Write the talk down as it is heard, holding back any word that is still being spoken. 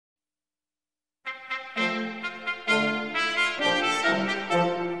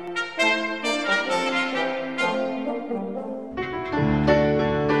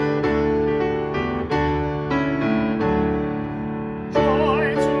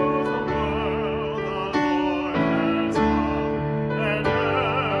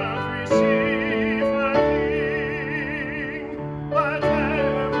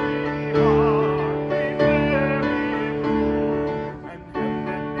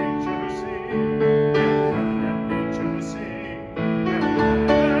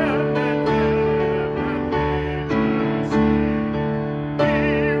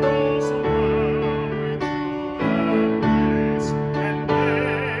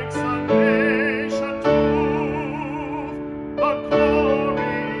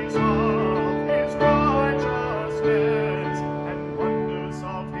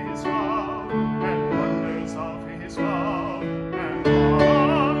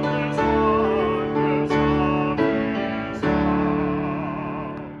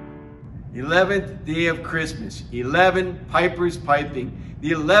11th day of Christmas, 11 pipers piping,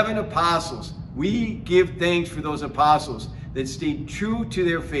 the 11 apostles. We give thanks for those apostles that stayed true to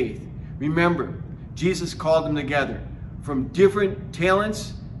their faith. Remember, Jesus called them together from different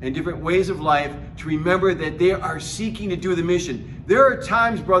talents and different ways of life to remember that they are seeking to do the mission. There are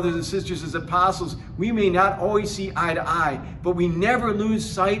times, brothers and sisters, as apostles, we may not always see eye to eye, but we never lose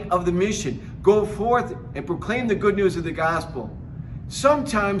sight of the mission. Go forth and proclaim the good news of the gospel.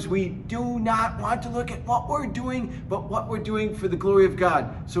 Sometimes we do not want to look at what we're doing, but what we're doing for the glory of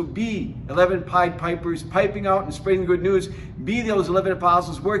God. So be 11 Pied Pipers piping out and spreading the good news. Be those 11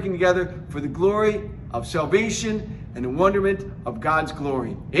 apostles working together for the glory of salvation and the wonderment of God's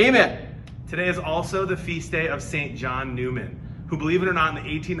glory. Amen. Today is also the feast day of St. John Neumann, who, believe it or not, in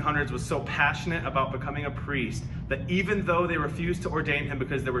the 1800s was so passionate about becoming a priest that even though they refused to ordain him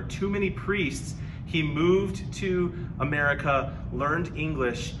because there were too many priests, he moved to America, learned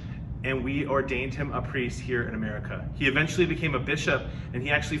English, and we ordained him a priest here in America. He eventually became a bishop, and he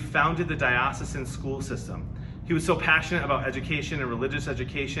actually founded the diocesan school system. He was so passionate about education and religious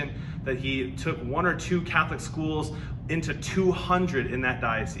education that he took 1 or 2 Catholic schools into 200 in that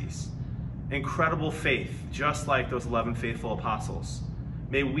diocese. Incredible faith, just like those 11 faithful apostles.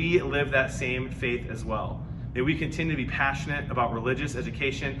 May we live that same faith as well. May we continue to be passionate about religious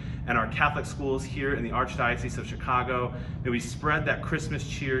education and our Catholic schools here in the Archdiocese of Chicago. May we spread that Christmas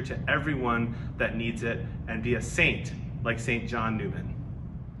cheer to everyone that needs it and be a saint like St. John Neumann.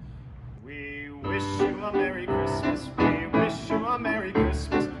 We wish you a Merry Christmas. We wish you a Merry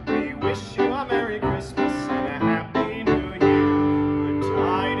Christmas. We wish you a Merry Christmas and a Happy New Year. Good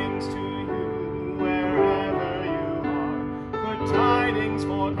tidings to you wherever you are. Good tidings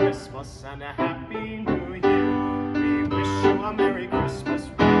for Christmas and a Happy New Year. We wish you a Merry Christmas.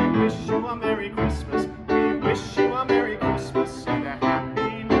 We wish you a Merry Christmas. We wish you a Merry Christmas and a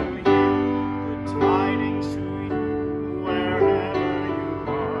Happy New Year. Good tidings to you wherever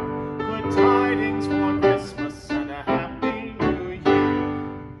you are. Good tidings for Christmas and a Happy New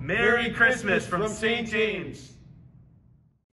Year. Merry Christmas from St. James.